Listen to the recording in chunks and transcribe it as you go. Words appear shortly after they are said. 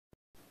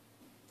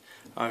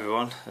Hi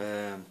everyone,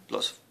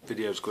 lots of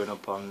videos going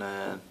up on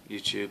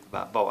YouTube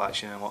about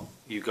Boltaction and what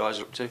you guys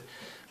are up to,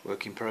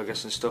 work in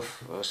progress and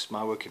stuff. It's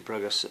my work in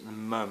progress at the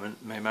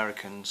moment, my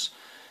Americans.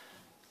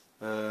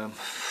 Lots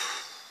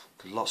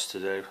to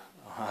do.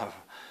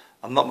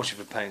 I'm not much of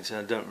a painter,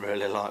 I don't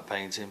really like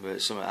painting, but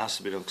it's something that has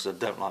to be done because I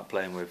don't like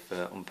playing with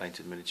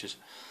unpainted miniatures.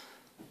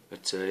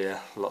 But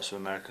yeah, lots of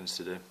Americans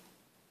to do.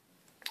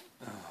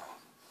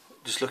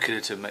 Just looking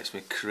at it makes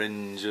me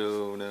cringe,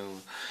 oh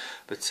no.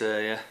 But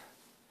yeah.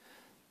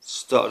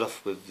 Started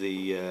off with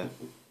the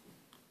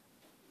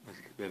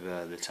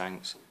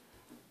tanks.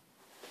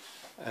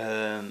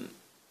 I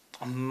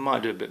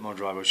might do a bit more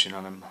dry brushing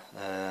on them.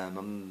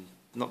 I'm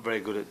not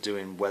very good at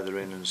doing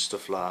weathering and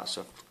stuff like that,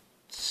 so I've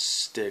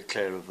steered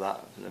clear of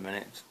that at the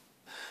minute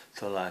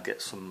until I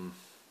get some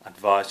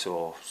advice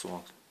or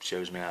someone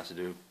shows me how to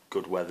do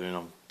good weathering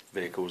on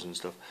vehicles and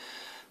stuff.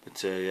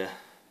 But yeah,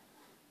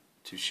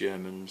 two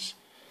Shermans,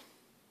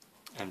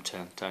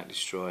 M10 tank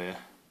destroyer.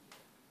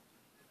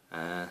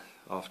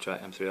 Half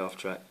track, M3 half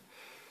track.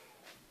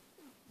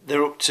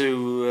 They're up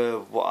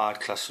to what I'd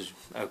class as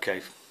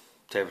okay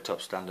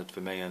tabletop standard for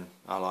me, and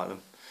I like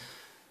them.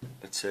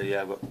 But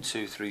yeah, I've got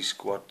three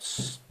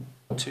squads.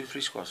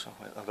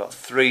 I've got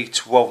three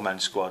 12-man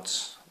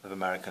squads of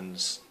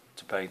Americans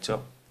to paint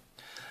up.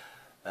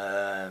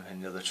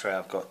 In the other tray,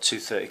 I've got two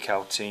 30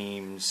 cal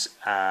teams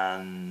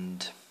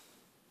and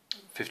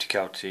 50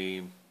 cal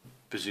team,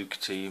 bazooka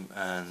team,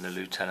 and the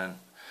lieutenant.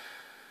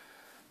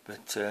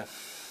 But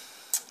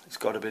it's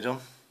got to be done.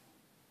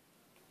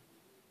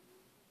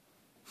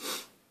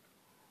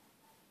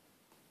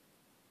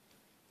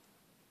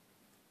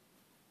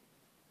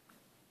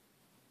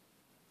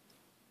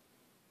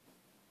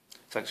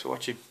 Thanks for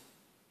watching.